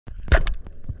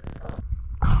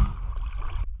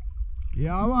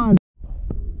Yeah, man.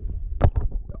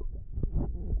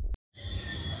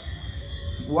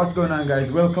 What's going on,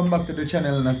 guys? Welcome back to the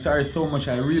channel, and I'm sorry so much.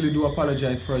 I really do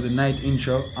apologize for the night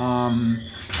intro. I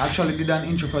actually did an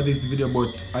intro for this video,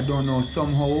 but I don't know,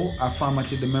 somehow I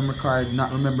formatted the memory card,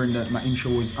 not remembering that my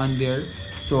intro was on there.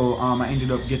 So I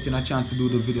ended up getting a chance to do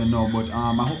the video now. But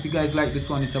I hope you guys like this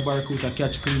one. It's a Barracuda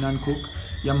catch, clean and cook.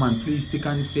 Yeah, man, please stick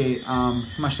and say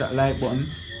smash that like button.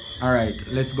 Alright,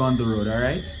 let's go on the road.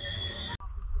 Alright,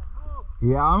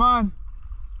 yeah, man.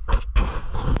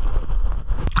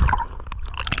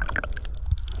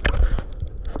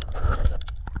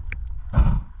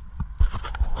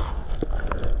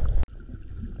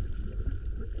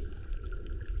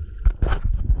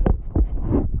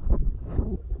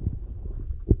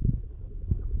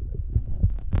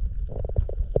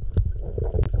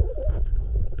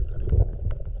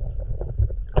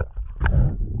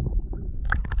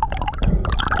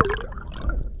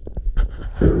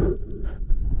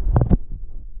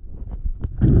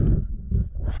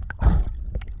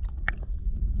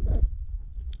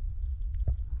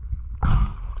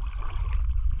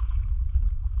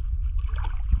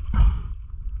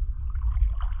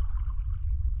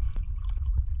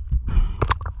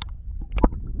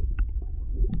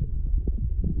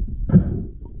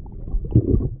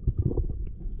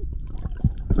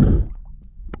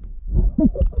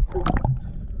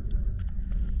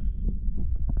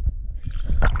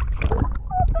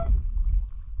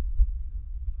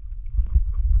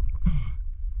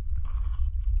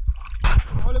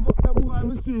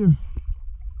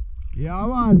 Yeah,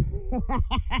 man.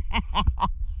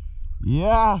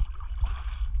 Yeah.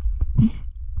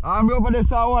 I'm going for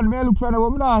this one. May look for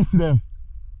them. I see them.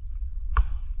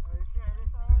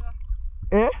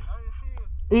 Eh?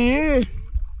 Eh?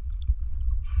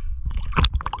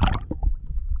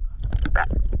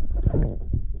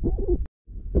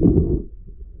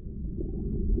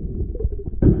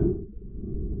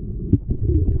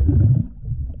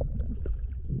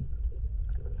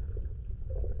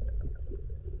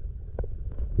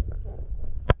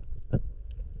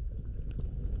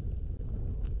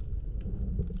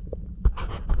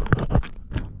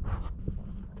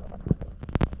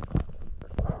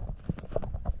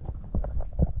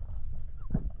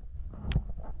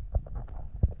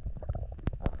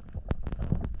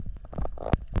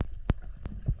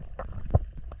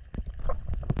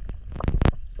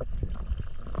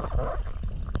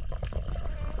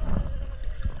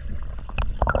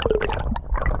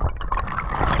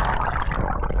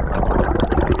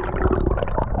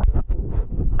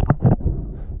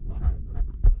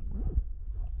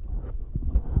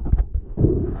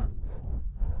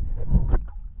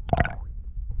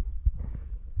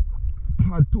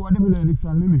 Two of them Lennox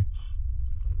and Lily.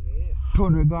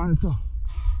 Turn we gone, so.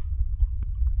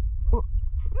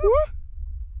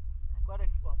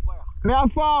 Me am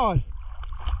forward.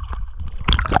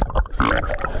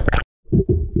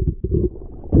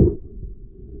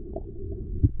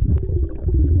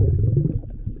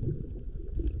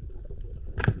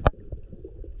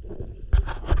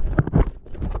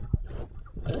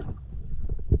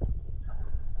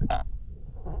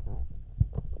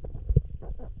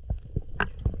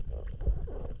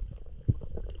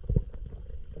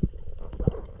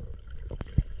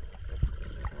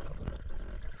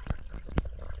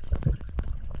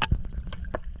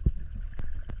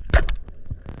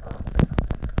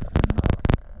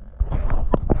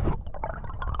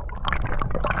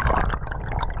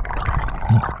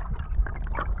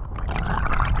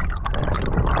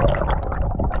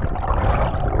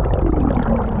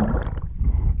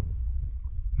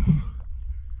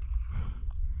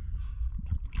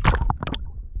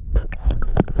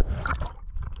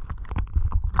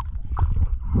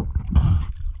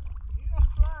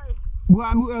 Boy,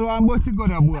 I'm busting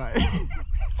gun, boy.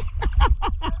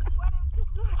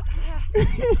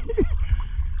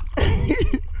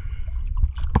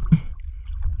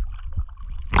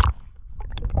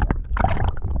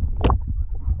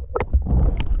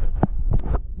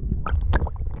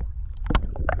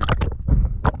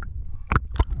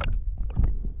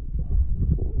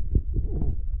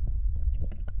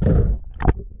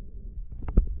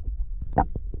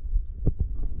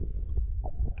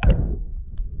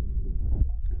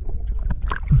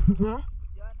 Huh?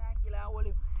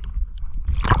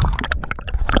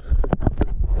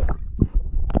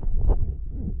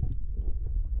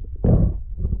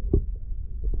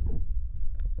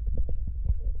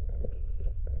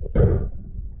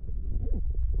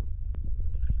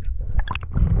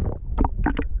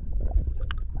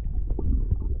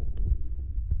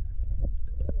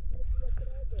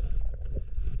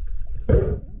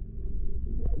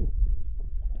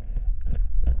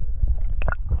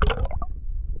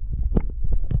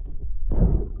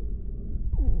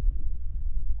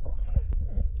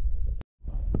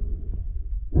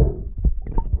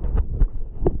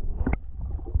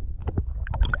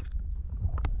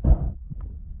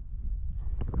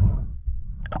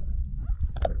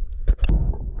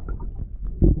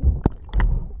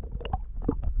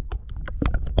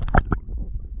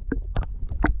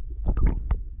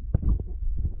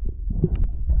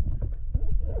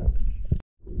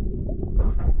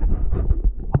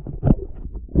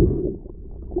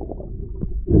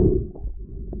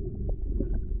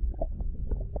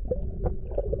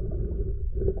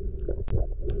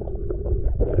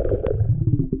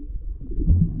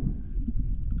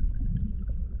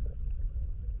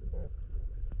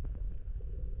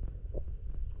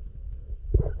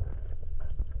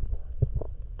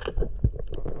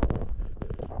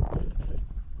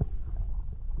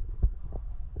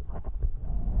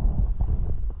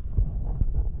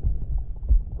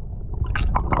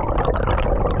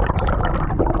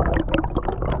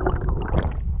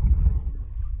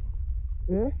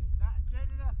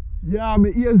 Yeah, my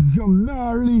ears jump,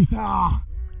 no release. Ah.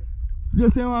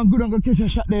 Just say I'm good and go catch a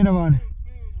shot there, man.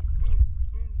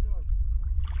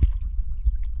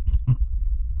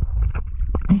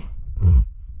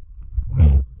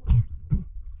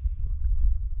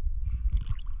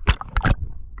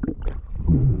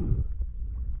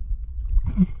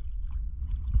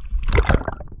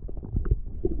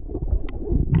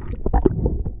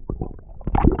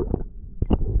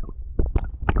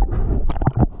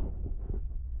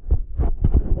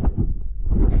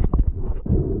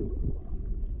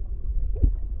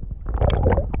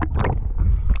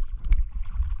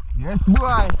 Yes,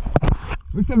 boy.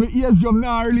 We say my ears jump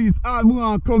now release. All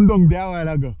more come down there a while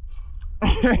ago.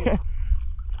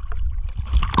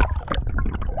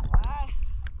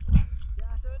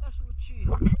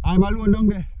 I'm alone down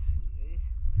there.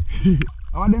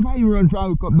 I wonder if I run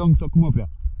from up down so come up here.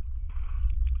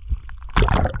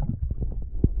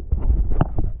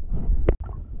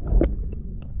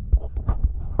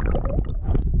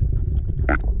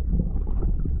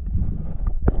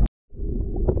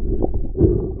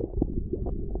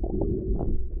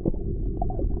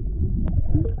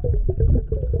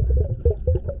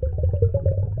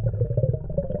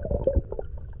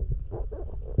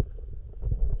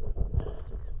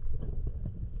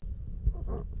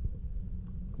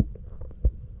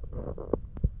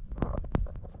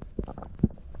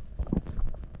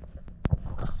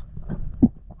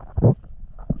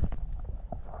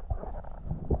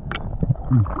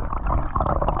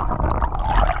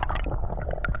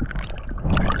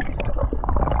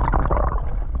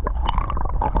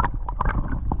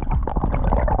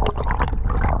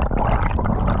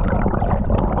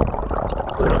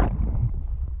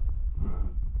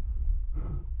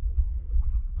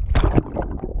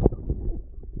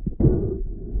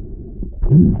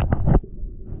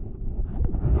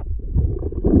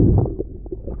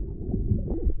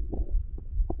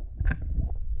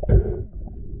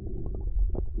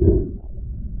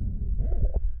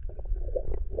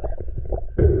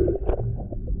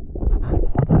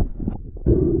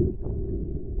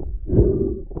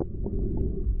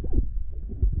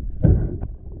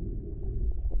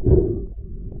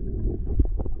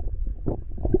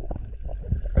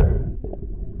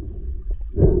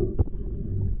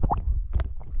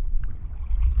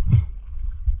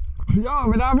 Yo, I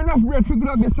don't have enough bread to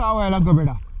grab this a while ago,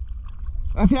 brother.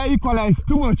 I feel I equalize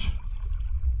too much.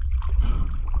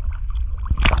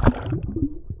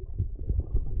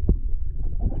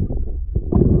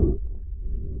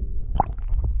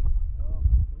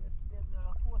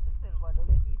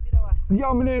 Yo, I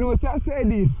don't know what I say,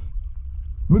 Dave.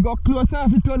 We got closer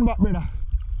if you turn back, brother.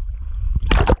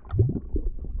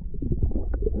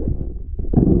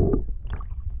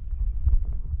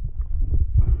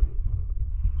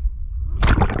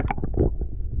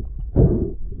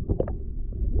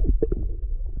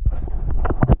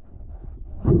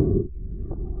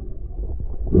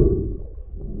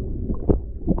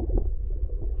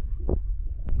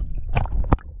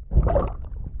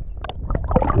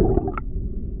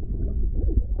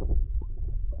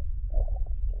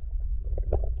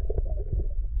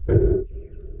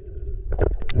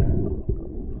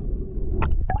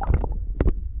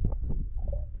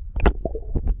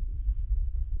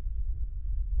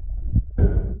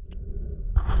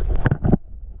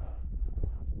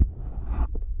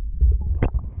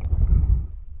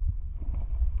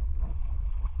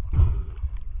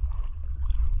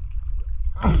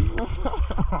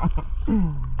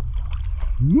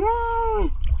 Yeah.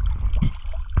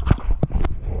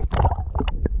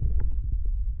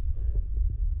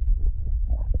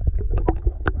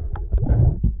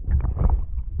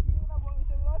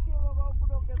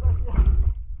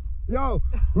 Yo,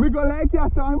 we go like your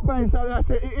some points, so I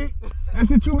say, I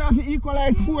say, you have to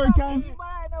equalize 4 times.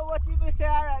 I know what you say,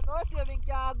 alright, no saving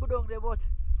can go down there, but.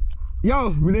 Yo,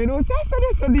 we don't know,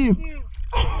 so deep.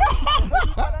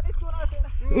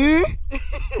 Eh?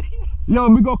 Yo,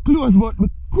 we got close, but we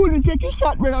couldn't take a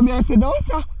shot, brother. I said, no,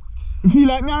 sir. I feel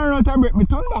like me run out and break me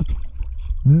turn back.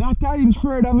 Not an inch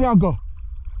further, me I go.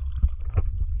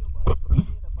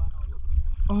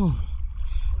 Oh.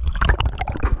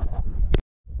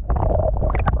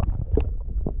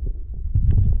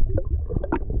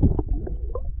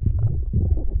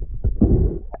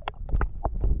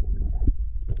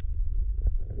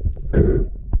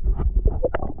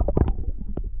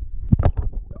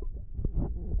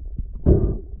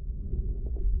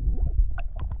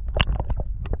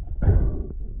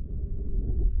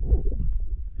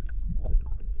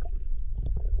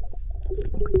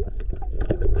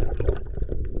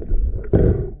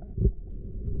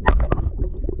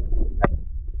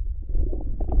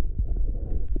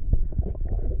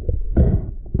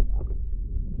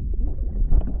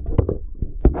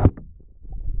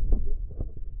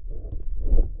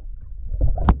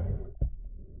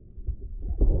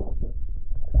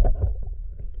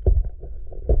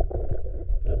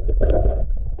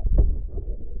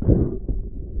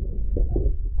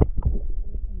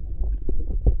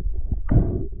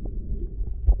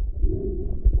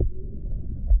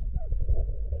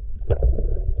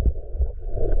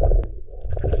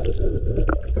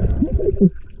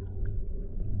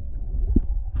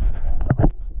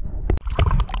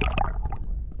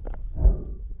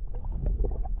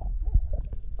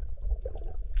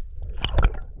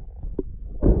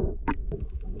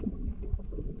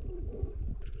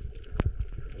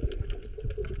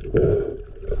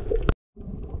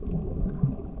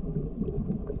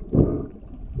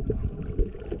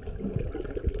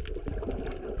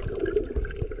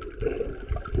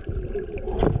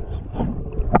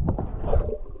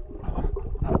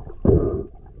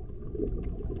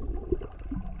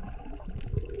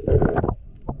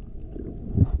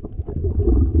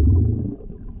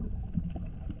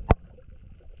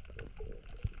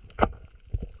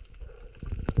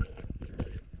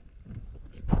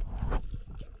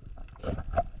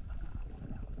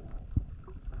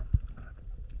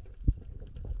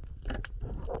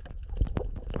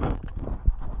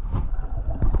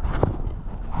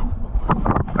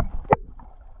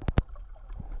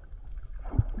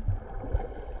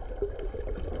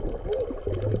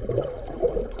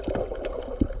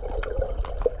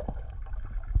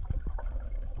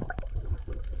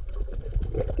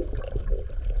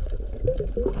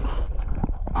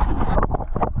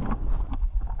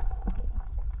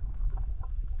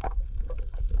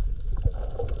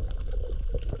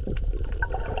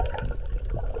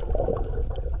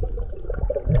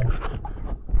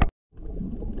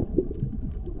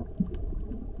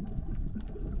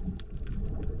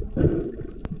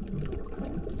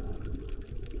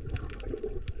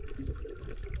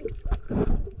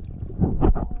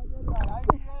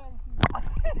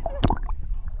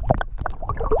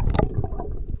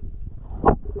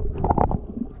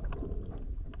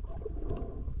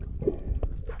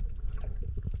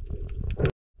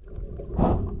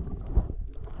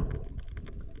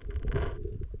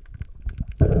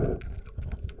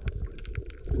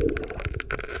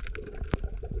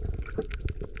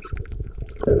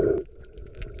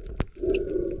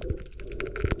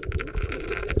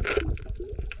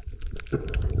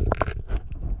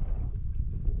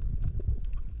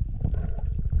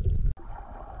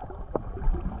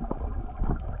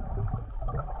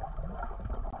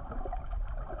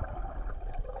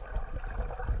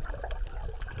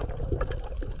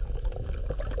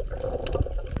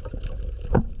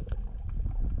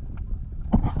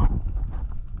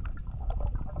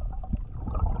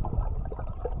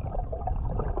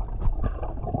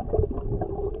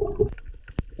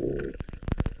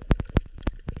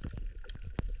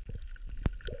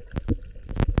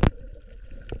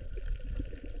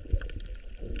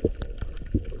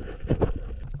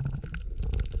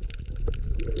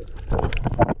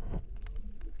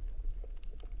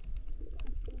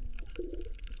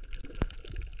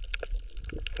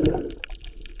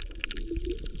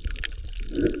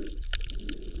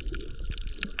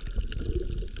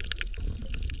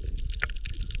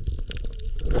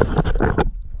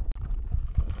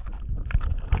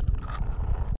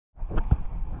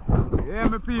 Yeah,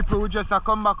 my people, we just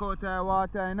come back out of the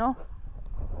water, you know.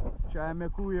 Try and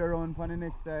make way around for the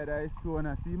next side of the stone.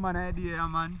 I see man idea,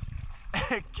 man.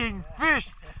 Kingfish!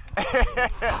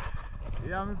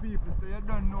 Yeah, my people, so you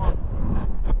don't know.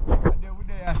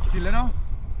 They are still, you know.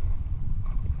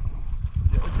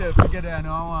 Get yourself together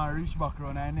now. I want to reach back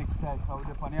around the next side. So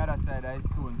we're on the other side of the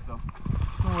stone, so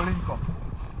we'll link up.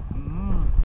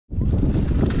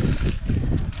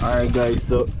 Alright guys,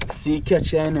 so sea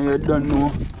catcher, I know you don't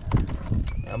know.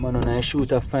 I'm gonna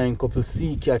shoot a fine couple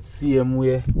sea cats same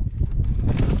way.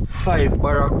 5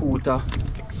 Barracuda.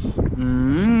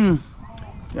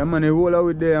 Yeah man, the whole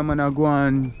out there, I'm gonna go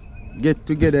and get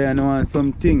together and want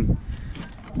something.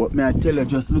 But may I tell you,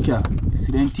 just look here.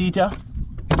 See them teeth?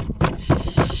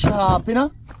 Sharp, you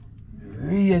know?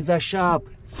 Razor sharp.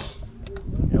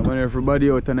 Yeah man, everybody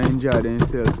out and enjoy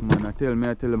themselves, man. I tell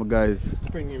them guys.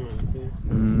 Springy man.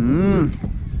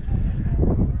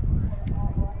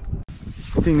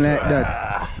 Thing like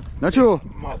that. Not true?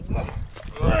 Master.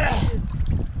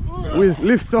 We'll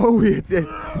lift some weight, yes.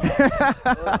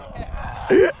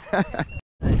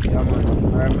 Yeah man,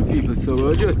 alright people, so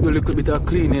we'll just do a little bit of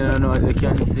cleaning as you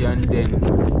can see, and then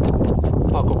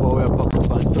pack up our pack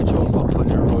up and touch our pack on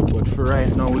the road. But for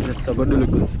right now we just gonna do a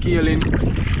little scaling,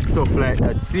 stuff like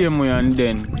that, same way, and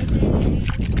then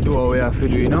do what we have to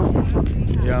do, you know?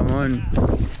 Yeah man,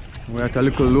 we're at a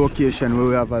little location where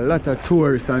we have a lot of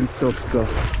tourists and stuff, so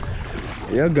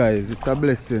yeah guys, it's a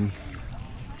blessing.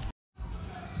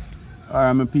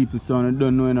 Alright, my people, so I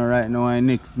don't know right now.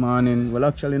 Next morning, well,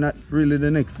 actually, not really the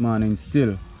next morning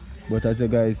still. But as you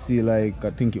guys see, like, I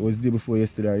think it was the day before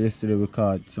yesterday, or yesterday we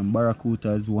caught some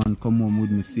barracudas. One come home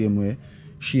with me same way.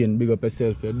 Shane, big up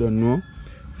yourself, you don't know.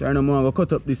 So right now I'm going to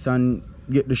cut up this and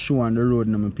get the show on the road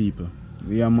now, my people.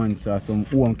 We are man, so some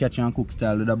home catch and cook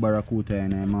style with the barracuda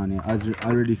in man. As you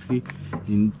already see,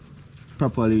 in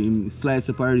properly in slice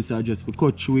up already, so just for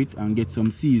cut through it and get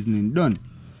some seasoning done.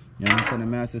 You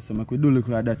understand? I say so we do look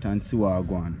like that and see what I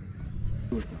go on.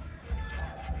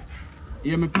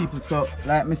 Yeah, my people, so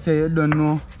like me say, you don't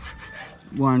know,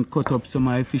 go and cut up some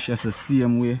of the fish as the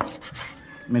same way.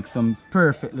 Make some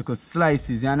perfect little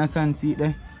slices, you understand? See it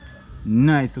there?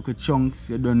 Nice little chunks,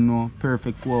 you don't know,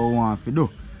 perfect for what we want to do.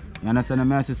 You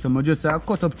understand? I say so I just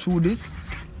cut up through this,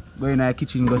 go in the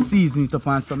kitchen, go season it up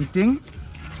on something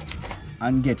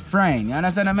and get frying. You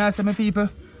understand? I say, my people?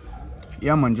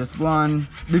 Yeah man, just go and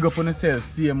big up on yourself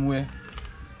same way.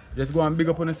 Just go and big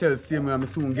up on yourself same way and I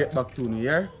soon get back to you,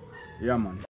 yeah? Yeah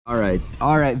man.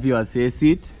 Alright viewers, so you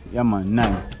see it? Yeah man,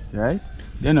 nice, right?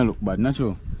 They don't look bad, not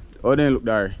true? How they look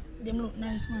there? They look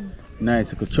nice man.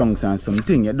 Nice little chunks and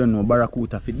something. You don't know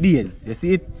barracuda for days. You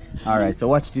see it? Alright, so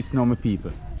watch this now my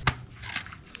people.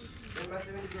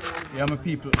 Yeah my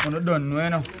people, when you don't know, you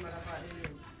know.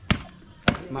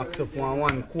 Max up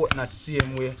one coconut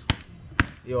same way.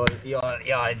 You're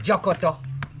jackota.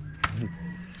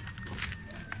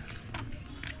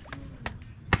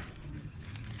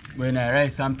 When I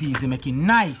rice and peas, they make it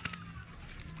nice.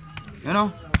 You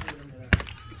know?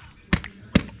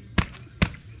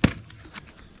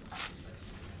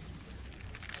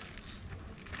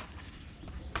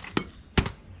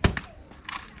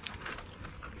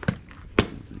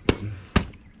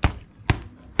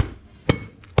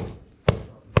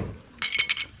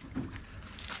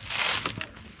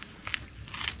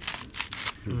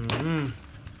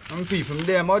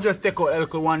 People, I'll just take out a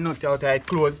little one nut out of it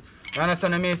close. You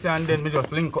understand what I say? And then we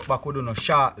just link up back with you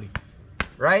shortly.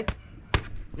 Right?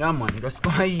 Yeah man, just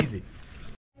go easy.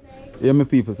 Yeah my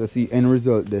people, so see end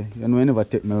result there. You know I never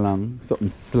take me long. Something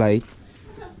slight.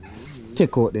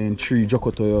 Take out them 3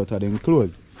 jokoto out of them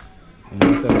clothes. You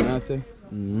understand what I say?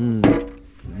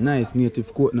 Nice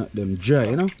native coconut, them dry,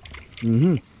 you know?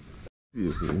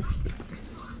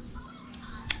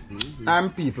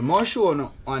 People, more show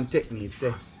no on technique,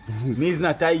 say. Me is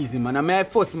not easy, man. I'm my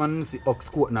first man to see ox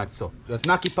coconut, so. Just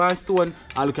knock it on stone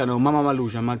and look at now Mama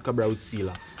Malouge and Mad Cabra with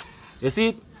sealer. You see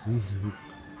it?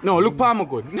 No, look palm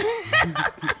good.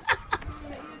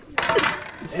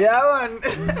 Yeah, man.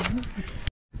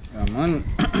 Yeah, man.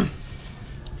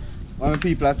 One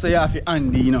people I say you have to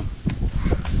Andy, you know.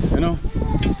 You know?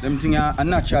 Them things are a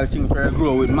natural thing for you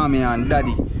grow with mommy and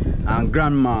daddy and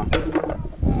grandma.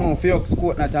 No, for ox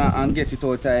coconut and get it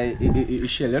out of the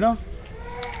shell, you know?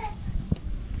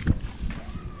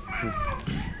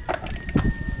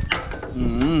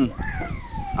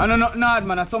 I know nothing hard,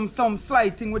 man. Some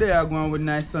slight thing with there going with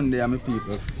nice Sunday, my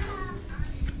people.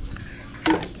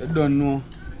 You don't know.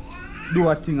 Do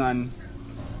a thing and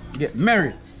get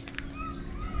married.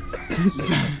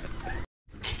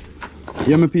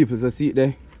 Yeah, my people, so see it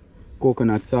there.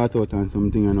 Coconut sort out and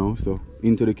something, you know. So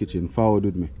into the kitchen, forward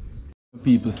with me.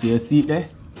 People, see you see it there?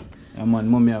 Yeah, man,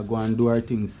 mommy I go and do her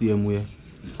thing same way.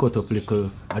 Cut up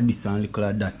little of this and little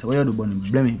of that. What you do, Bunny?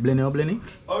 Blend it?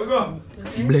 Oh, go.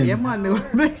 Blend. Yeah, man.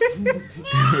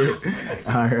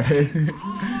 Alright.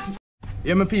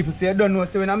 Yeah, my people, say I don't know.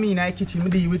 So when I'm in the kitchen, I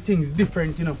deal with things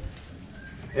different, you know.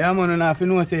 Yeah, man, and if you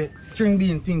know, say string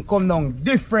bean thing come down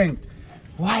different.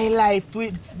 Wildlife to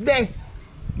its best.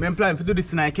 I'm planning to do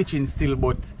this in the kitchen still,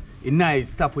 but it's nice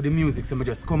stop with the music, so I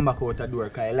just come back out the door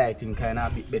because lighting kind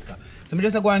of a bit better. So I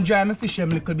just go and dry my fish a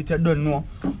little bit, I don't know,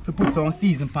 to put some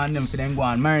season on them for them go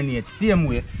and marinate same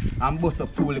way and bust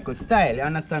up 2 little style. You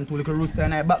understand? 2 little rooster in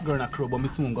the background of crow, but I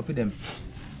soon go for them.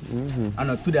 I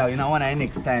know today, you know, one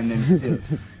next time them still.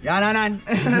 You understand?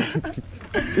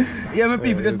 Yeah, my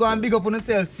people, just go and big up on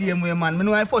yourself same way, man. I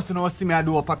know I first you know see me I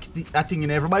do a thing, you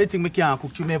know. Everybody think me can't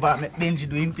cook, you never make Benji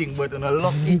doing thing, but you know,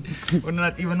 love it. You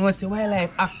not even know say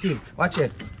wildlife active. Watch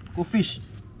it. Go fish.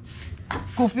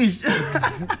 Go fish.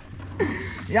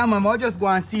 Yeah, man, I'll just go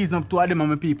and season up 2 of them and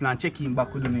my people and check in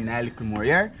back with them in a little more,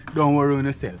 yeah? Don't worry on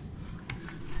yourself.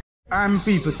 Alright,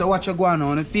 people, so what you going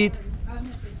on, you see it?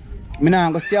 I'm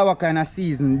not going to see what kind of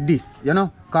season this, you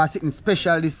know? Because it's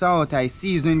special this out, I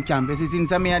season camp. You see,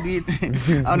 since I do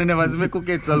it, I don't never see me cook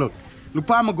it, so look. Look,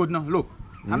 palm good now, look.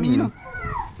 I mean, you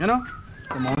know?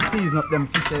 So I'm going to season up them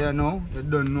fish, you know? You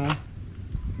don't know.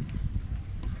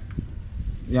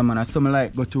 Yeah, man, I something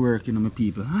like go to work, you know, my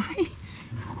people.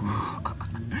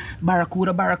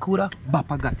 Barracuda,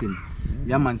 Bappa got him.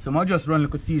 Yeah man, so I just run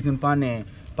like a season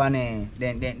then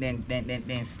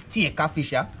steak a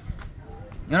fish, yeah?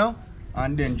 You know?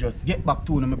 And then just get back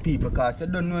to my people because you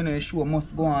don't know the show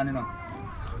must go on, you know.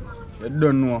 You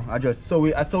don't know. I saw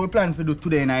we plan to do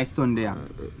today night Sunday.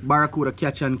 Barracuda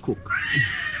catch and cook.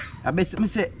 I bet me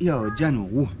say, yo,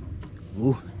 Jano,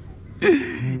 whoa.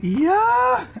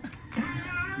 Yeah.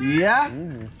 Yeah.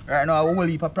 Right now, I will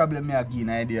heap a problem me again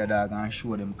idea dog and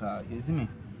show them cause you see me?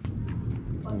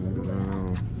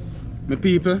 My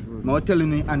people, I'm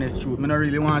telling you the honest truth. I don't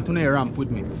really want to know ramp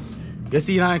with me. You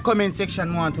see in the comment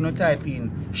section, I want to type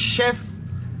in Chef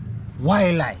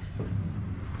Wildlife.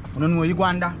 You don't know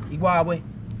Uganda, Iguawe.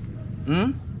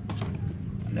 And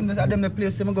then them the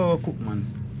place I go cook, man.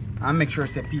 And make sure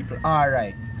say people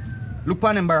alright. Look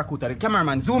on them Barracuda. The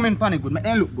cameraman zoom in on it good, make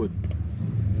them look good.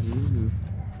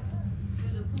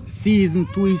 Season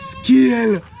 2 is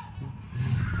scale.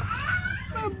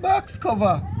 My box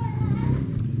cover.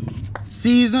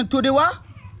 Season 2 the what?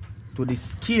 To the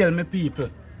scale, my people.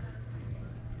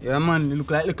 Yeah man, you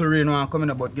look like little rain one coming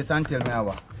up, but guess and tell me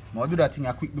how. I'll do that thing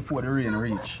quick before the rain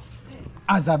reach.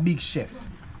 As a big chef.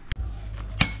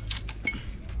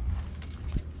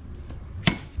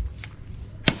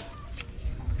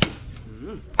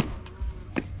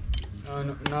 No,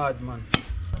 nothing man.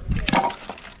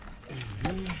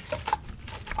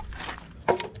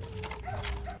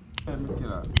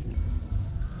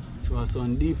 So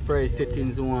some deep fry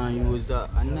settings one use a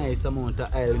nice amount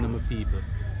of oil in my people.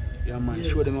 Yeah man,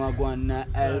 show them how go on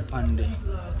oil pan them.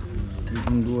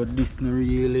 Even though this not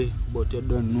really, but you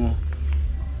don't know.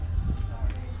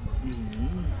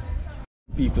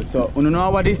 People, so you know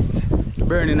what this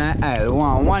burning oil.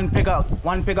 One peg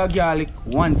of garlic,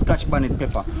 one scotch bonnet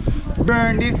pepper.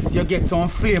 Burn this, you get some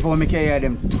flavor, make you hear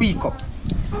them tweak up.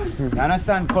 You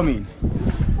understand? Come in.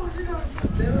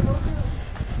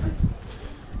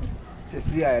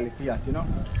 Test the oil if you have, you know.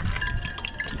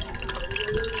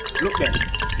 Look there.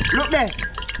 Look there.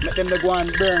 Let them go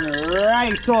and burn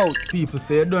right out. People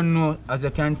say you don't know, as you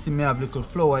can see me have little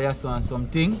flour here so and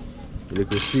something.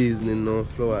 Little seasoning, no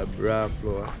flour, raw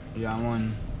flour. Yeah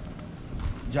man.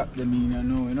 Drop them in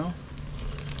you know.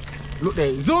 Look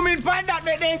there. Zoom in find that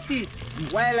make they see.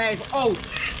 Wildlife out.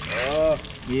 Oh.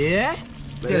 Yeah?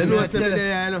 Tell me what's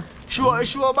there, you know. Show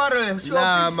a barrel. Show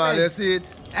nah fish man, size. you see it.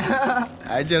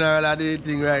 I generally do the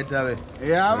thing right away.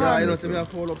 Yeah man. Yeah, you know, see me a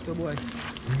fall up to boy.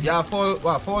 Yeah,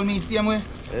 fall meat same way?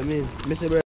 I mean, Mr.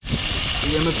 Bro.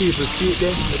 Yeah, my people see it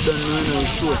there. They don't know no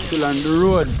show still on the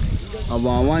road.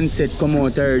 About one set come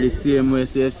out already the same way,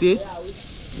 so you see it?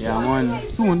 Yeah man.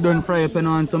 Soon done fry up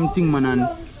on something man and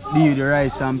do the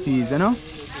rice and peas, you know?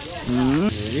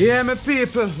 Yeah my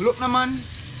people, look now man.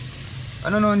 I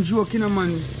don't know I'm joking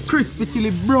man. Crispy till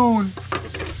it brown.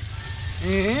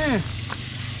 Yeah.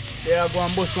 They are going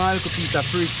to bust one little piece of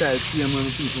freestyle same way my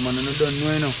people man, and I don't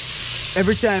know you know.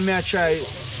 Every time I try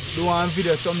do one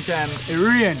video, sometimes it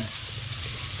rain.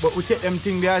 But we take them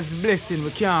things there as blessing.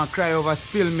 We can't cry over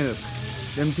spilled milk.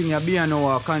 Them things are beyond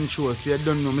our control. So you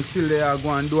don't know, me still there go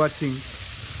and do a thing.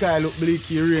 Sky look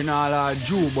bleaky, rain all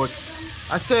Jew, but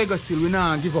I say go still, we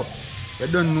not give up. You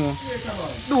don't know.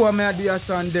 Do what I do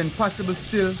and then possible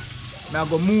still, I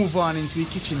go move on into the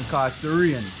kitchen cause the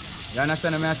rain. You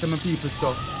understand what I say my people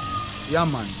so? Yeah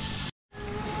man.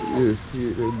 You see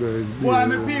it, guys. Why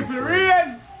my people,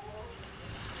 rain!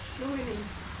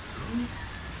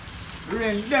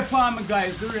 Rain dep on me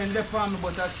guys, the rain dep on me,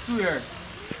 but I swear,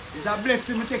 it's a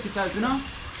blessing me take it as, you know?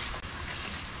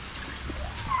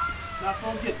 Not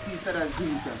forget piece of that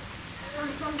zinc.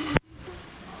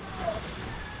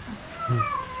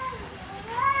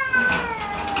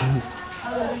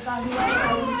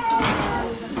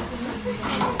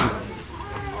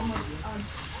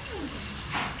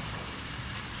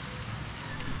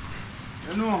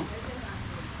 You know?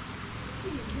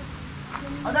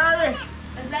 Adari!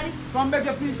 Come back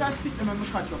a piece of stick and let me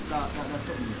catch up that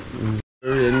something.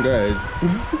 Rain, guys.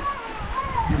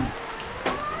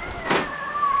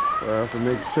 I have to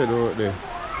make shed out there.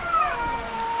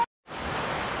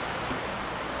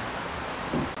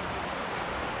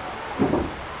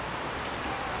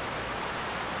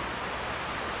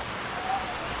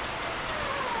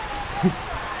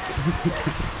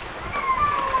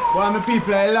 Well, my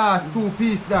people, I lost 2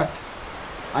 pieces that.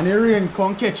 And the rain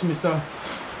come catch me, so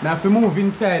I have to move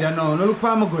inside and now. No look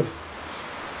for me good.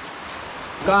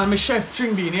 Call me chef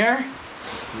string bean here.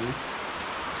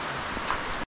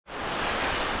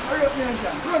 Hurry up, man.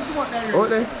 Out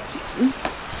there.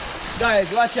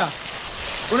 Guys, watch out.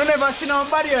 We don't never see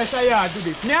nobody else here do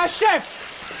this. Me a chef.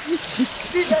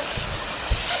 See that?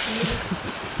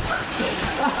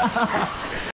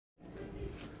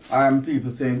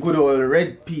 People saying good old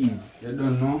red peas. You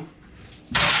don't know.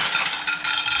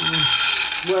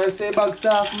 Why I say bag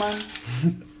soft, man?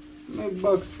 Make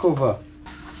bags cover.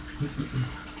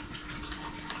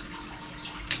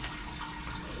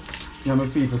 Yeah, my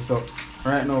people, so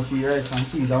right now for rice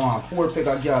and peas, I want 4 peg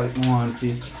of garlic I want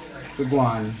to go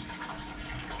on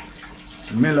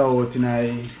mellow out in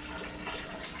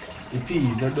the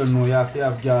peas. I don't know, you have to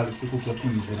have garlic to cook your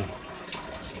peas.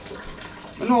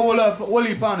 I know all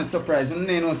heap on the surprise, and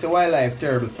then you say wildlife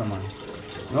terrible, so man.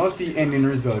 You don't see ending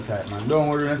result type, man. Don't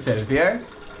worry yourself, here.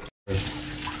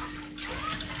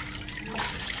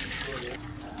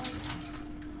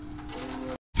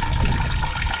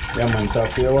 Yeah man, so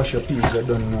after you wash your peas, you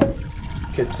don't know,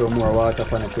 get some more water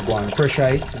on it to go and pressure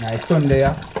it. Nice sun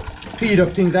there. Speed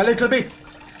up things a little bit.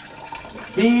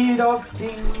 Speed up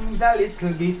things a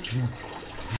little bit.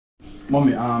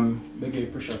 Mommy, beg you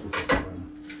pressure cooker.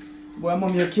 Boy,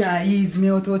 Mommy, you can't ease me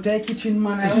out of the kitchen,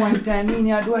 man. I one time in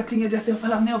here do a thing, you just say,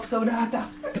 follow me up, so daughter.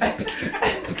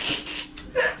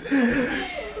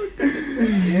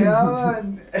 Yeah,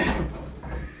 man.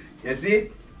 You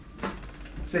see?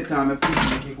 Set on my peas,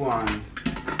 make it go on.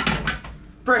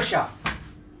 Pressure.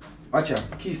 Watch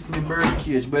out. Kiss me bird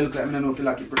cage, but look like I don't know if you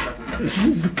like it pressure cooker.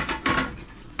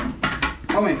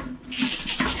 Come in.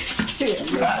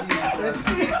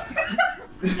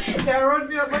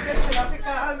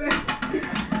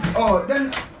 Oh,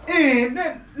 then,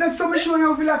 then so show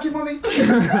you how you like it, Mommy.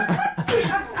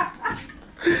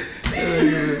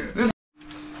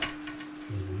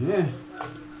 Yeah.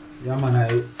 Yeah, man,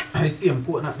 I see him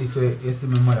cutting up this way. You see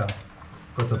my mother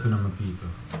cut up in my people.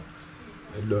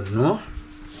 I don't know.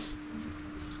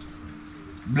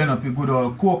 Blend up your good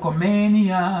old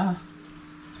Cocomania.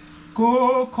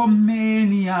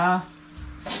 Cocomania.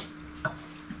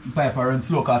 Pipe run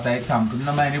slow because I tank.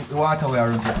 No mind the water we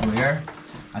run this way here.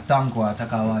 A tank water,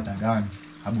 water gone.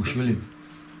 A bush will live.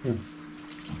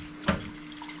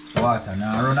 Water.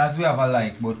 Now run as we have a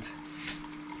like, but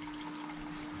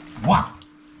wow.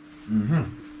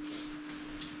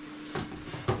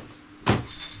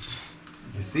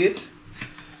 You see it?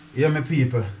 Yeah, my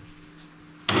people.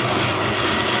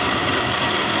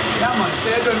 Yeah, man, so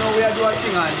you don't know where I do a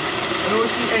thing and you don't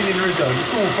see any result. It's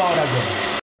so far that go.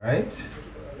 Right?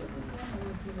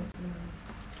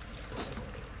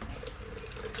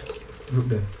 Look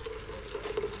there.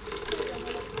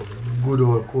 Good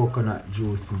old coconut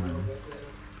juice, man.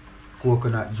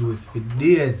 Coconut juice for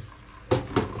days. Yeah,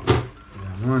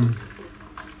 man.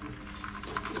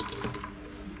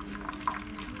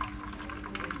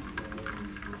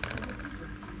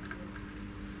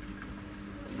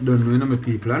 Don't know, you know my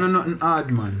people. I know nothing hard,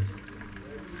 man.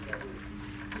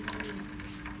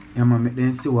 Yeah, man, make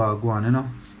them see what I go on, you know.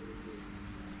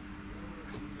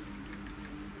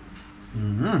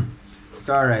 It's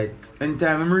alright.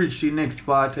 Anytime I reach the next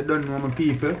part, I don't know my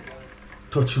people.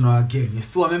 Touch you again. You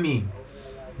see what I mean?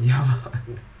 Yeah,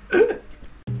 man.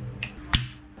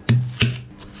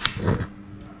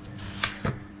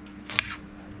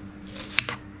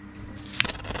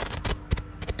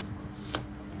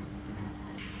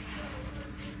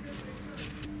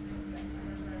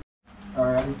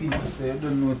 Alright, people say I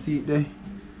don't know, see it there.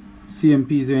 Same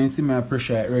peas when you see my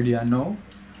pressure it ready and now.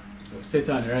 So set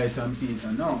on the rice and peas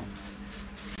and now.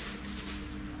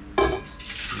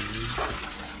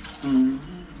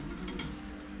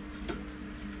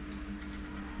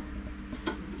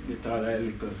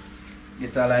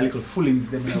 Get all that little fullings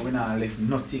them now when I left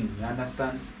nothing, you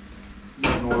understand?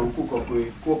 You know we cook up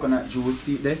with coconut juice,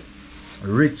 see it there?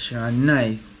 Rich and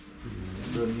nice.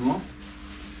 You don't know?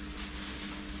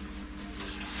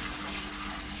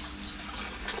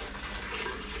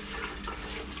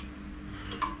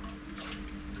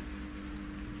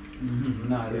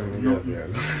 Nah, left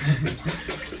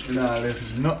nothing. Nah,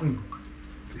 left nothing.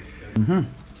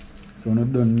 So you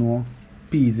don't know,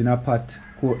 peas in a pot,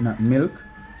 coconut milk,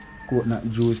 coconut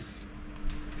juice,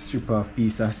 strip off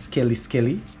piece of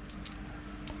skelly,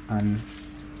 and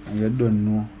you don't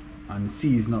know, and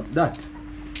season up that.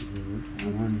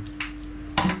 And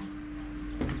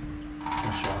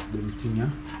wash off them thing, yeah.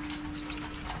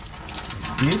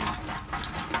 See it?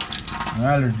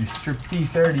 I already strip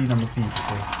piece already in my piece,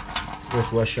 so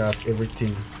just wash off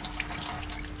everything.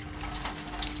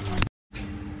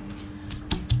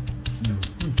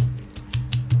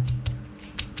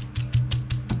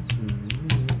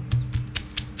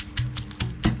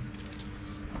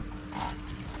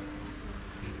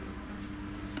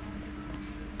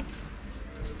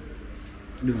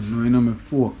 Don't know, you know my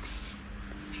forks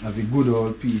have a good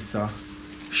old piece of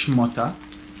schmutter.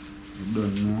 You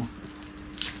don't know.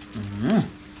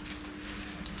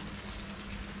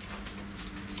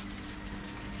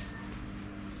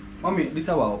 Mommy, this is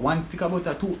what? One stick of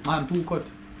butter, two cut.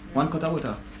 One cut of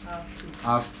butter? Half stick.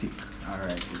 Half stick.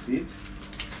 Alright, you see it?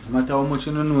 No matter how much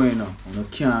you don't know, you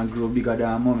can't grow bigger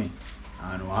than mommy.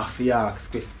 And you have to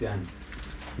ask questions.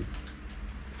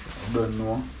 I don't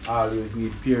know. Always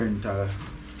need parental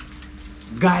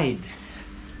guide.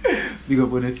 Big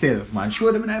up on yourself, man.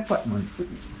 Show them in the pot, man.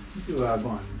 See where I'm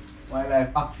going.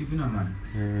 Wildlife active, you know,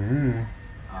 man.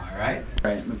 Alright.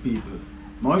 Alright, my people.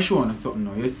 I'm show you something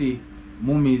now. You see,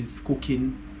 mommy's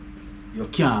cooking. You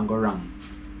can't go wrong.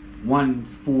 1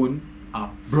 spoon of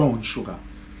brown sugar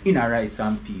in a rice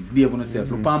and peas. Behave on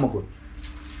yourself. Look, I'm good.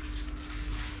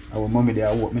 Our mommy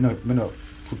there, me not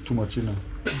put too much in.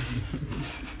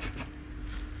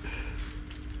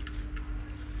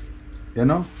 You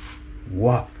know?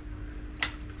 What?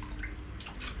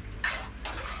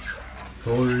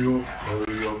 Story up.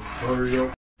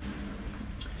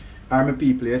 Alright, my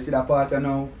people, you see that part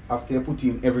now? After you put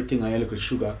in everything and your little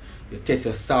sugar, you test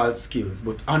your salt skills.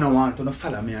 But I don't want you to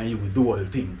follow me and use the whole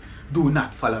thing. Do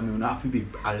not follow me. You don't have to be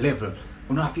a level. You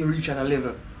don't have to reach at a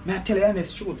level. May I tell you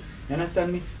honest truth? You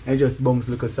understand me? I just bounce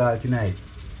little salt tonight.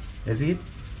 You see it?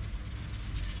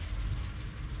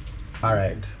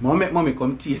 Alright. Mommy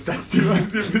come taste that still and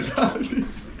see if it's salty.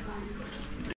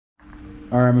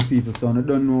 Alright, my people, so I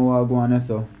don't know what I'm going on,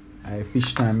 so I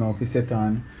fish time now to set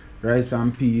on rice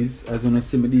and peas. As you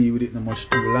see me deal with it not much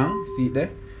too long. See it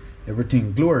there?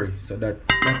 Everything glory. So that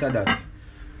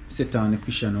set on the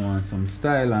fish and I want some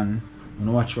style and I'm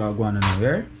gonna watch what I'm going on now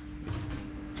here.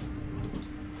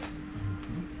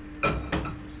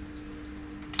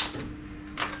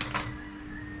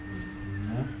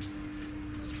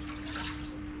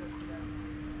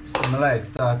 So I like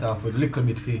start off with a little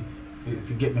bit if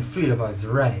you get my flavors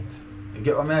right. You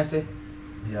get what I say?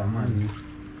 Yeah, man.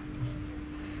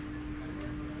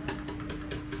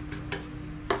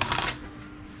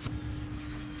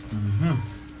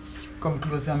 Come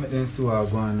close and make them see what I'm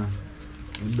going on.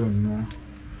 You don't know.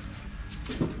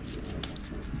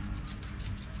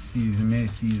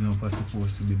 Season up as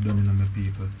supposed to be done in my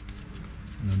people.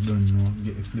 And you don't know,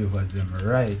 get the flavors them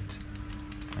right.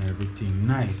 And everything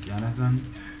nice, you understand?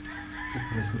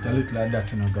 Just put a little like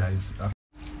that, you know, guys.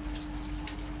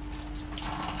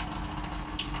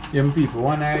 Yeah, my people,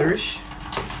 one Irish.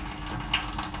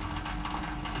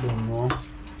 Don't know.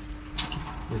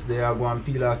 Yes, they are going to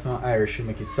peel off some Irish to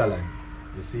make it salad.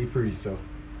 You see, pretty so.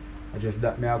 I just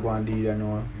that me are going to do, you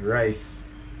know,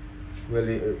 rice. Well,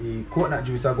 the coconut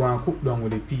juice are going to cook down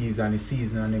with the peas and the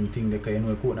seasoning and them things because you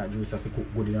know coconut juice have to cook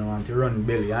good, you don't want to run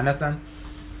belly, you understand?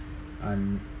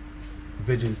 And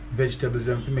vegetables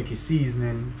and to make it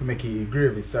seasoning, to make it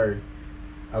gravy, sorry.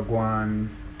 I go and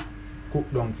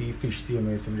cook down for the fish same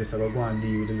way, so I'm just going to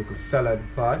deal with the little salad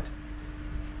part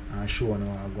and show you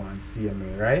how I go and see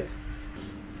me, right?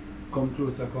 Come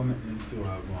closer, come and see what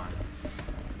I go on.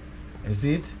 You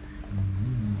see it?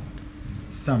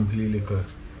 Sample little.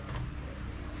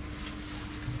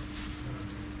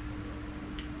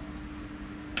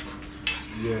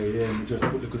 Yeah, we just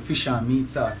put little fish and meat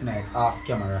sauce in it off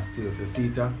camera still, so see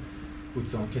it? Put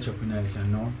some ketchup in it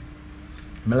and now.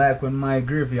 I like when my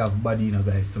gravy have body, you know,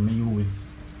 guys, so I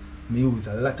use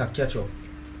a lot of ketchup.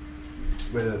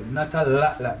 Well, not a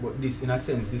lot, but this, in a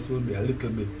sense, this will be a little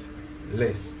bit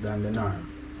less than the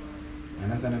norm. You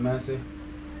understand what I say?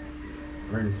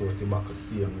 Rinse out the buckle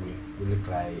same way. We look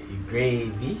like a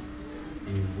gravy.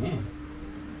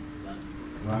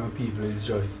 One of people it's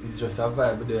just a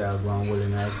vibe there going well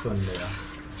in our sun there.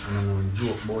 And I don't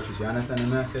joke about it. You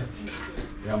understand what I say?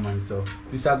 Yeah, man, so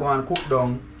this I go and cook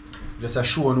down. Just to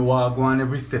show you what I go on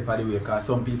every step of the way, because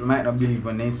some people might not believe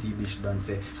when they see dish done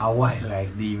say a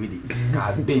wildlife day with it.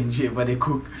 Because Benji ever they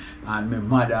cook and my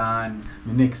mother and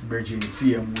my next virgin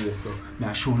same way. So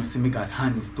I show you see me got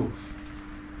hands too.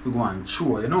 To go and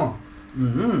show, you know.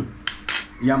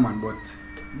 Yeah man, but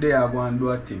they are going to do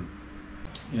a thing.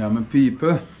 Yeah, my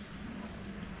people.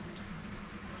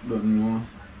 Don't know.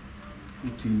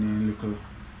 Put in a little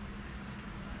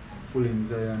fullings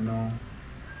there now.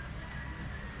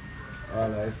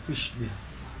 All I fish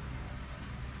this.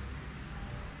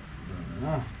 Don't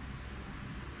know.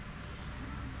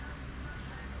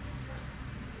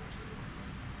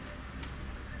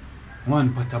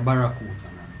 One pot of barracuda,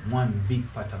 man. One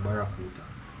big pot of barracuda.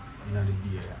 You know the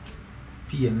deer.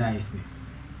 Pure niceness.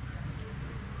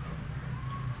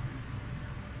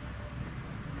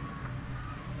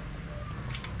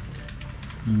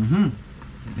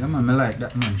 Yeah man, I like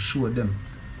that man. Show them.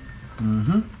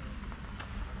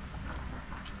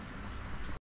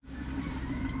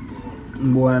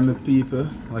 Boy, my people,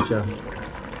 watch out.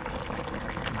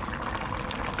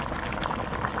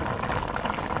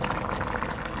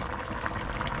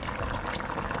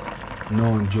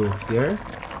 No jokes here.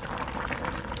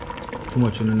 Too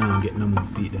much you know get no more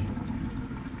seat there.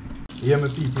 Yeah, my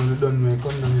people who don't know,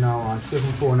 come down now and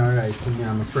 7 pounds of rice to me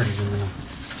and my friends and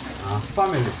and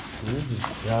family.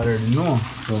 You already know.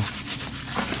 So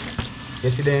you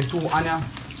see them 2 onions,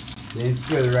 then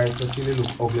swell rice until it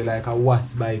look ugly like a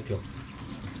wasp bite you.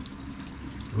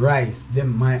 Rice,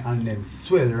 them my and them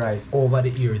swell rice over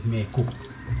the ears may cook.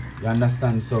 You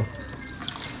understand? So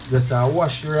just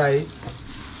wash rice.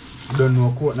 You don't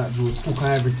know coconut juice, cook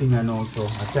and everything you know, so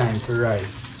a time for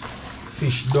rice.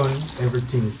 Fish done,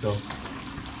 everything, so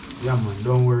yeah man,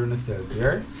 don't worry yourself,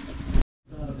 yeah?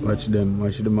 Watch them and wait.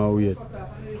 Watch them and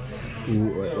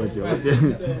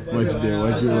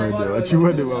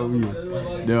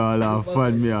wait. They all have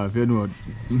fun me off, you know.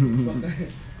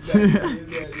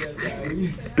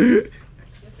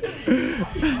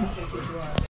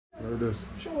 Like this.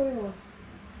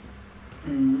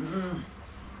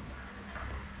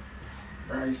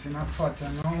 Rice in a pot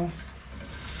now.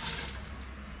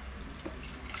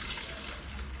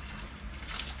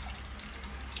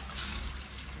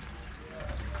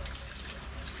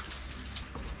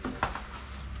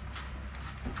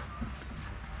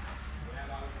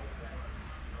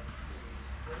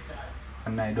 A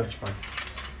nice Dutch pot.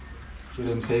 Show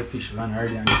them say fish land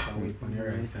early and just wait on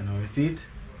your rice and now you see it?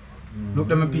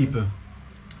 Look at my people.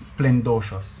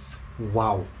 Splendocious.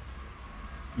 Wow.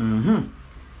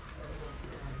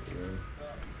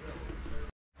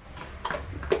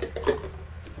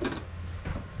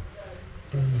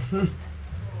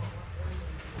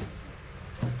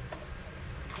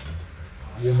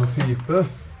 Yeah, my people.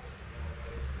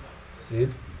 See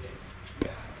it?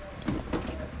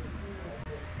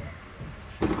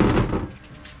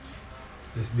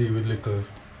 Let's deal with little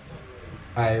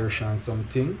Irish and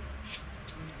something.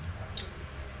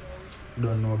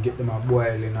 Don't know, get them a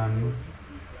boiling and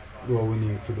do what we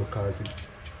need for the cause it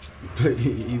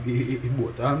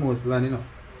both almost land, you know.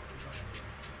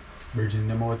 Bridging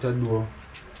them out the door.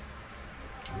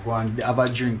 Go and have a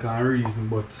drink and reason,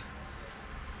 but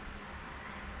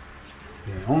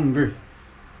they're hungry.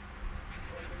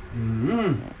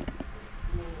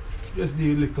 Just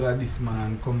do a little of this man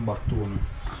and come back to me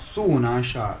soon and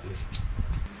shortly.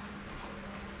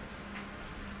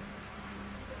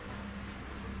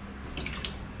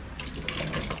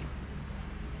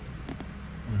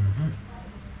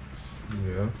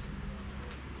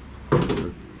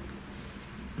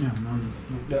 Yeah man,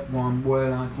 let that one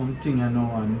boil and something you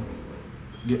know and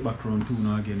get back around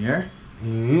tuna again, yeah?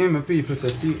 Yeah, my people say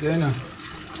see it there now.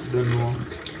 Don't know.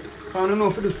 I don't know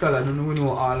for the salad, I don't know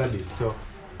all of this, so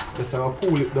just have to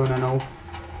cool it down and now.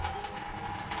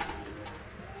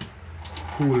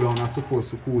 Cool down, I'm supposed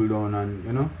to cool down and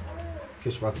you know,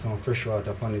 catch back some fresh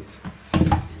water upon it. So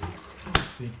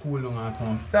it cool down on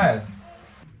some style.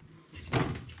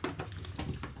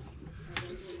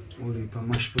 Hold up a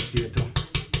mashed potato.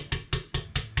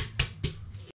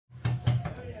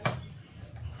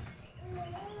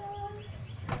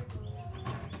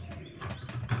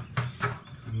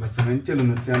 I'm telling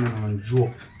you, I'm not a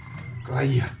joke.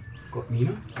 Kaya, got me,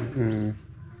 no?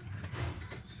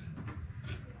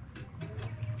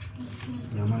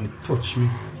 Yeah, man, it touch me.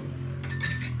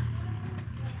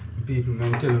 People,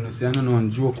 I'm telling you, I'm not a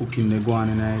joke cooking, they go on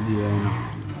an idea, you know.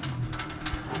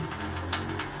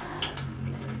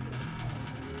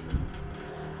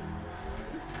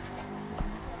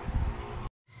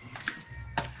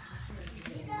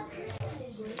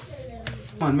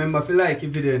 Remember if you like the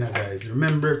video now guys,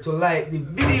 remember to like the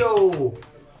video.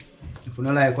 If you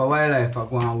don't like our wildlife I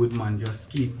go on with man, just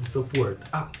keep the support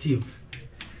active.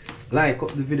 Like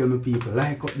up the video my people,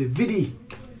 like up the video.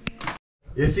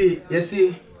 You see,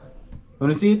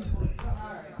 wanna see it?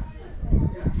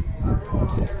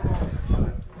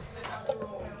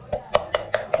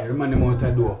 Every man them out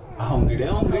the door. I'm hungry,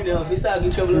 if you start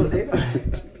getting trouble out there.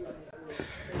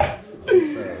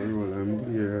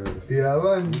 Yeah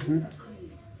man.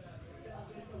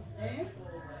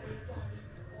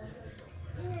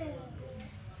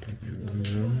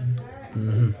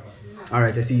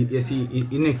 Alright, you see,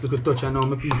 it next little touch and now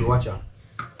my people watch out.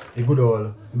 A good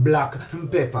old black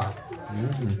pepper.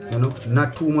 You know,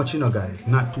 not too much, you know guys,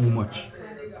 not too much.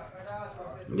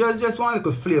 Just one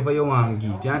little flavor you want to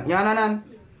give. Yeah, no.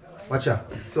 Watch out.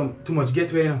 Some too much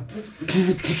gateway, you know.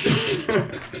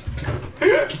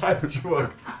 I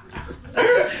joke.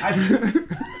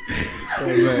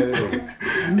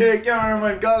 Hey,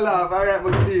 cameraman, go laugh. Alright,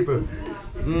 my people.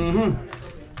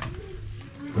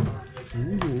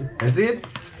 You see it?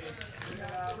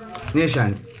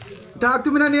 Nation. Talk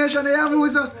to me, Nation. Yeah,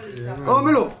 Musa. Oh,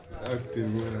 me look. Active,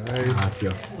 man.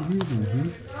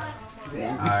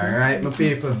 Alright, my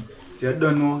people. So you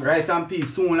don't know, rice and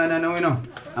peas soon and I know, you know.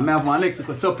 And I have one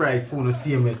Lexico surprise phone the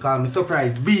same way, call me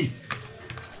Surprise Beast.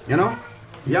 You know?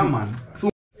 Yeah man.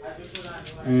 So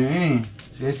you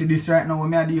see this right now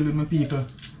when I deal with my people.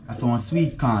 That's some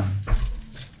sweet corn.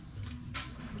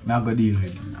 I go deal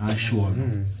with and show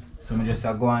them. So I just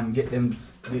go and get them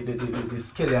the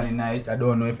scallion in it. I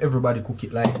don't know if everybody cook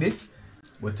it like this,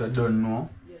 but I don't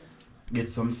know.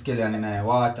 Get some scallion in the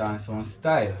water and some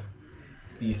style.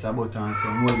 Piece of butter and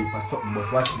some olive or something,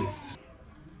 but watch this.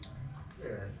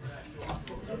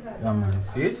 Yeah man,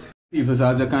 see it? People, so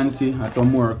as you can see, have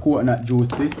some more coconut juice.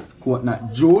 This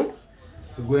coconut juice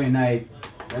to go in it,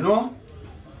 you know?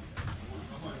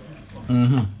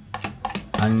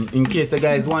 And in case you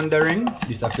guys wondering,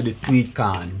 this is after the sweet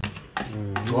corn.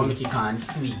 You want to make it corn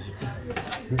sweet.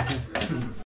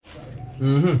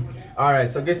 Alright,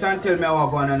 so guess and tell me how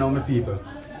I'm going to know my people.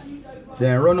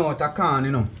 Then run out of corn,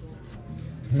 you know.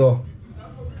 So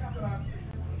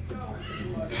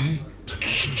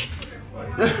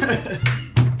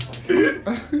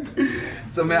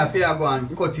so me have to go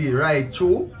and cut it right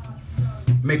through.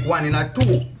 Make one in a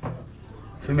two.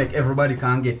 To make everybody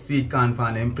can get sweet corn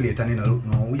from them plate and you know look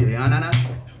no way, you understand?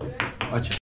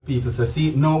 Watch it. People, so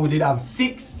see now we did have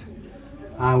 6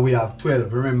 and we have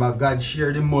 12. Remember God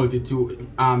shared the multitude,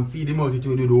 feed the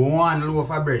multitude with 1 loaf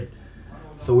of bread.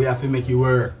 So we have to make it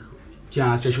work.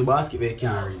 Can't stretch your basket where you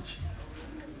can't reach.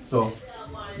 So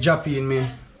drop in me.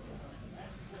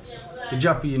 So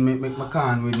drop in me, make my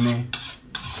corn with me.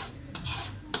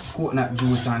 Coconut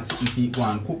juice and sticky go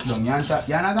and cook down. You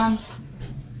understand?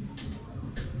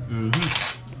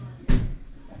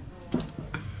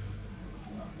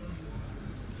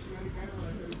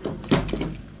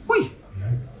 Whee!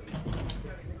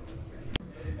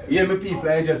 Yeah, my people,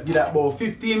 I just give that about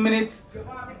 15 minutes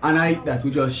and I eat that.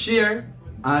 We just share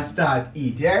and start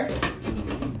eat, yeah?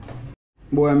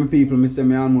 Boy, my people, I say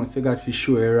I almost forgot to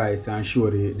show you rice and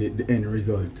show the end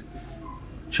result.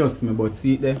 Trust me, but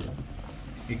see it there?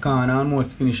 You can't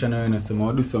almost finish and earn so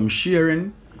I'll do some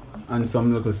sharing and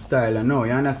some little style and now,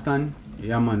 you understand?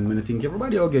 Yeah man, I think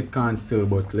everybody will get corn still,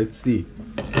 but let's see.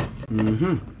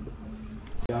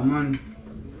 Yeah man.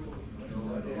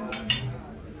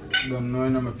 Don't know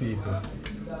my people.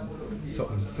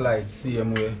 Something slight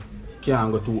same way.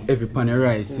 Can't go to every pan of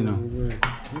rice, you know.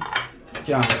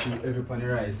 Can't go to every pan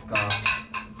of rice because a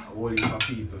whole heap of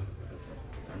people.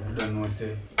 You don't know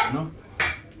say, you know?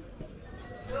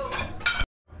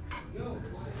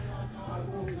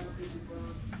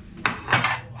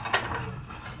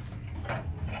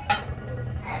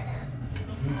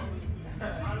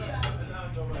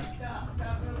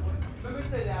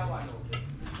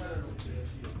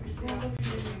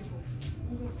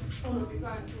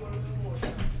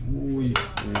 Ooh, you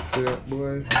see that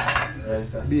boy?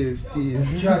 Rice a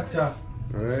BST. scatter.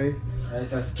 Alright.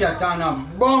 Rice a scatter and a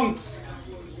bounce.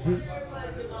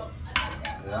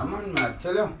 Yeah man, I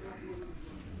tell you.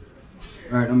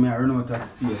 Right now I run out of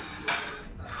space.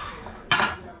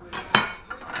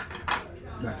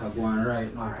 That are going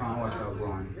right now upon what are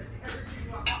going.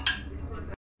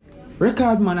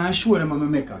 Record man, I show them I'm a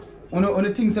maker. On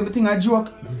the things, everything I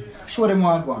joke, show them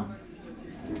what I'm going.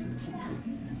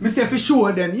 Me say if you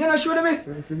show them, you know show them it?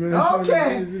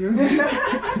 Okay.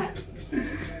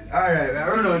 Alright, I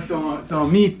run out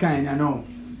some meat kind of now.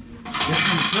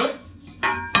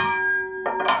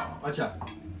 Watch out.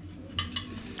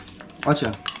 Watch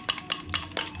out.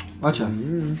 Watch out.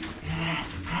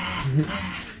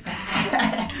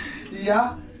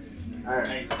 Yeah?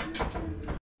 Alright.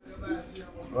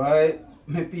 Right,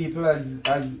 my people as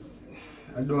I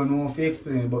don't know if you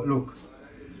explain it, but look.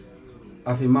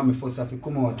 I feel mommy first have to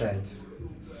come out tight.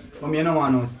 But I don't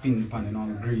want no spin pan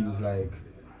on greens like.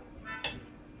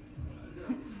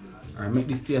 Alright, make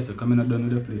this taste so come in and done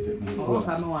with the plate. Oh,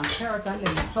 I want carrot and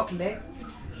then something there.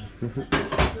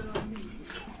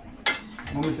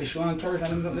 Mommy say she want carrot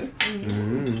and them something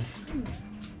there?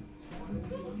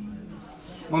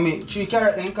 Mommy, 3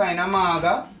 carrot then kind of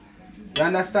maga. You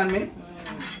understand me?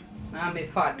 I'm a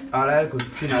fat. All I could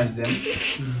spinach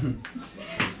them.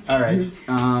 Alright,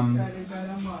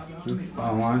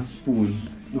 1 spoon.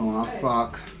 No, a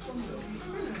fork.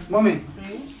 Mommy,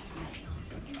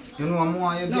 you know what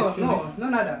more you get for me? No,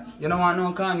 none of that. You don't want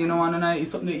no can, you don't want no eat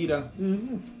something either?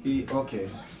 Okay.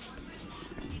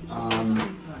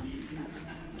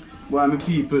 Boy, my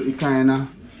people, it kinda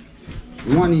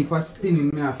one heap of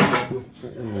spinning me after to.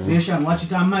 Nation, watch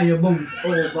it and my bounce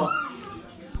over.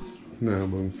 Nah,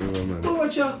 bounce over, man. Oh,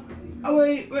 watch out. Oh,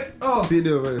 wait, oh. See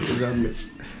the over there,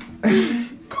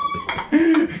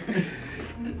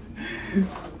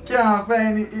 Can't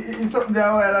find it. It's something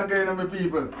there while ago, you know, my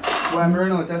people. When I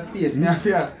run out of space, I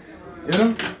feel You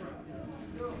know?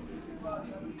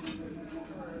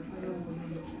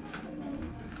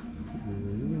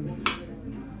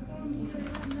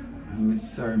 I'm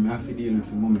sorry, I have to deal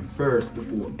with mommy first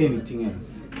before anything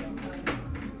else.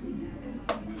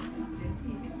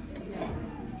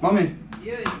 Mommy,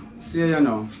 see you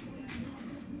now.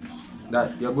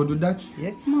 That you're good with that?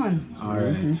 Yes, man.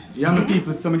 Alright. Young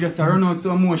people, so I just run out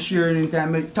some more sharing in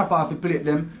time, I top off the plate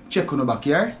them, check on the back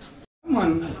here. Come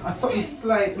on, I saw you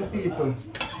slide with people.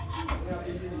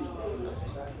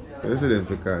 What's the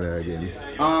for call that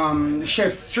again?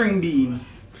 Chef String Bean.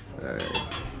 Alright.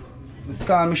 Just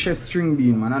call me Chef String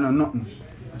Bean, man, I know nothing.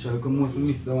 Actually, I most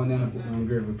miss the one that I put on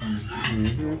gravy pan.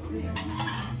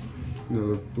 No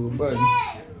look too bad.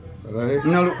 Alright.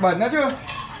 No look bad, not you?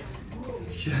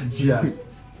 Yeah.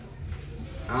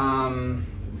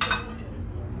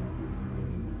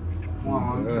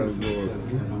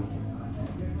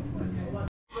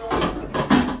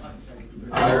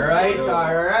 Alright,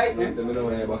 alright. Yeah.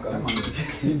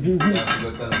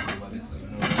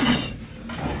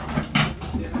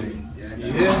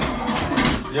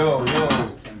 Yo.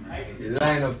 The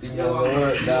line up thing doesn't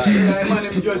work. Man,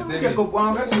 just take up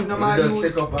one food, no man. Just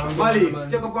take up one Mali, food, man.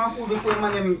 take up one food before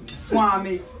man them swarm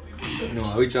me. No,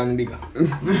 which one bigger?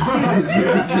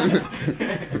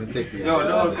 Yo,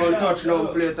 don't go touch no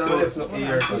plate and left no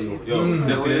ear for you.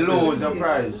 So we lose the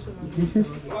prize.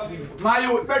 My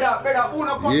youth, better,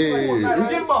 uno come to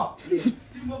Jimbo.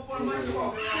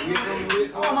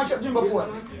 How much up Jimbo for?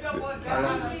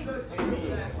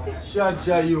 Shut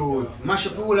your youth. Mash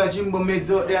up all the Jimbo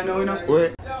meds out there now, you know?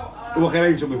 Wait. What can I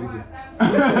eat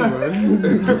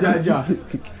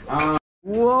Jaja.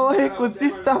 Whoa, hey, good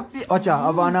sister. Watch out,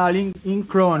 I've an all in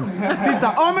crown. Sister,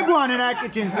 how me go on in the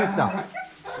kitchen, sister?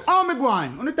 How me go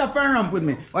on? You tap and ramp with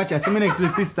me. Watch out, see my next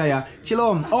little sister here. Chill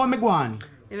home. How me go on?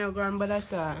 You know, going by that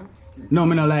time. No,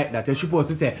 me not like that. You're supposed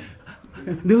to say,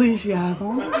 delicious,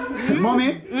 huh?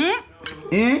 Mommy?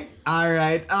 Eh?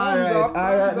 Alright,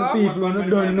 the people who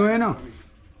don't know, you know.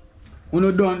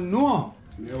 Who don't know.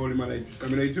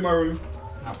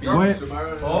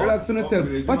 Relax on yourself.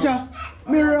 Watch out.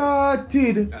 Me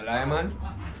rotted. Lie, man.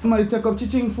 Somebody take up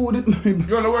chiching food. You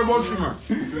don't know where about you, man?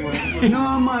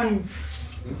 No, man.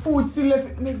 Food still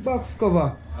left in the box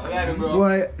cover. Alright, bro.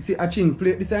 Boy, see a ching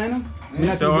plate this, I know. Me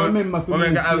not even remember for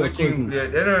me. Have a king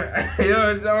plate.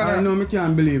 I know, me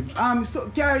can't believe.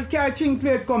 So carry ching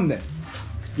plate come there.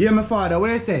 Yeah, my father, what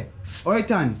you say?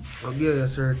 Alright, on. I'll give you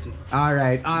 30.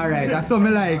 Alright. That's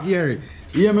something I like, hear it.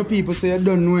 Yeah, my people say you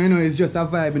don't know, you know, it's just a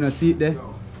vibe, you know, see it there.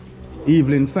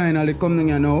 Evelyn finally come down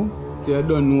here now. So you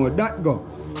don't know that go.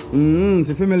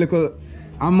 So for me little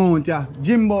amount, yeah.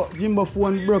 Jimbo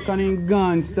phone broke and he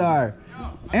gone star.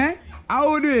 Eh?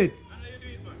 How do it?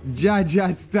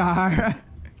 Jaja star.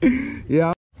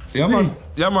 Yeah. Yeah, man,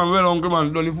 well hungry,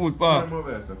 man. Done the food fast.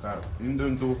 I'm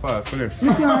doing too fast, please.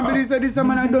 I can't believe that this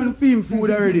man I done film food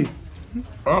already.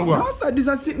 Oh, what? How said this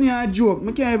is sitting here a joke?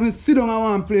 I can't even sit down at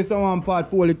one place and one part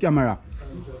for the camera.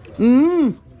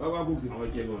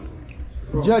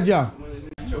 Jaja.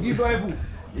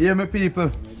 Yeah, my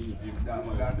people.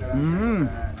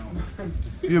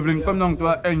 Evening come down to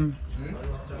an end.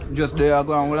 Just there I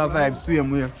go and all the vibes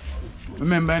same way.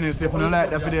 Remember, if you don't like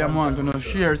that video, want to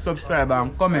share, subscribe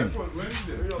and comment.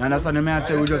 And that's what I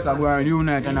say, we just go and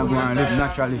unite and go and live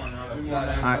naturally.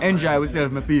 And enjoy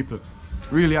ourselves, my people.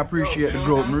 Really appreciate the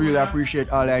growth. I really appreciate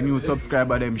all our new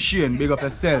subscribers. Them Shane, big up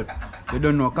yourself. You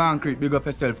don't know Concrete, big up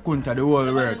yourself. Kunta, the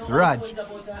whole works. Raj,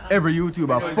 every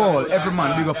YouTuber, Fall, every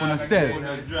man, big up on yourself.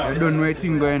 You don't know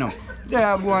anything going on.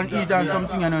 Yeah, go and eat and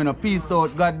something and you know. Peace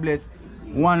out, God bless,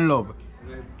 one love.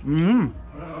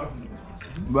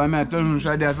 But I might tell you,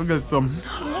 should I forget some.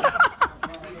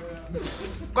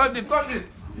 Cut it.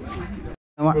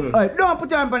 Alright, don't put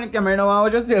your hand on the camera now, I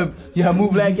just say, you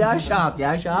move like you're sharp,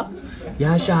 You're sharp,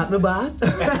 my boss.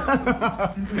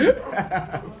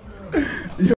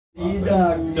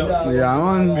 Yeah,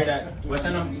 man.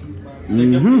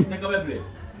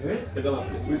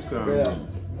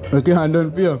 Okay, I'm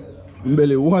done for you.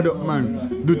 Belly, what up,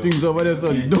 man? Do things over there,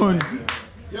 so done.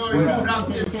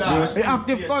 Hey,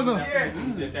 active cousin.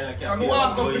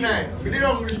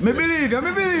 Me believe you,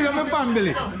 my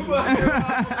family.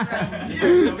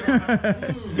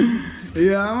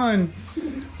 Yeah, man.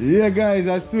 Yeah, guys,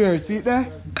 I swear, see there?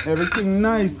 Everything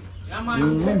nice. Yeah,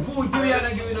 man, food, you are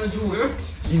not giving no juice.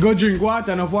 You go drink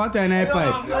water, enough water in a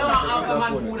pipe.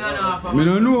 Me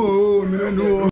don't know.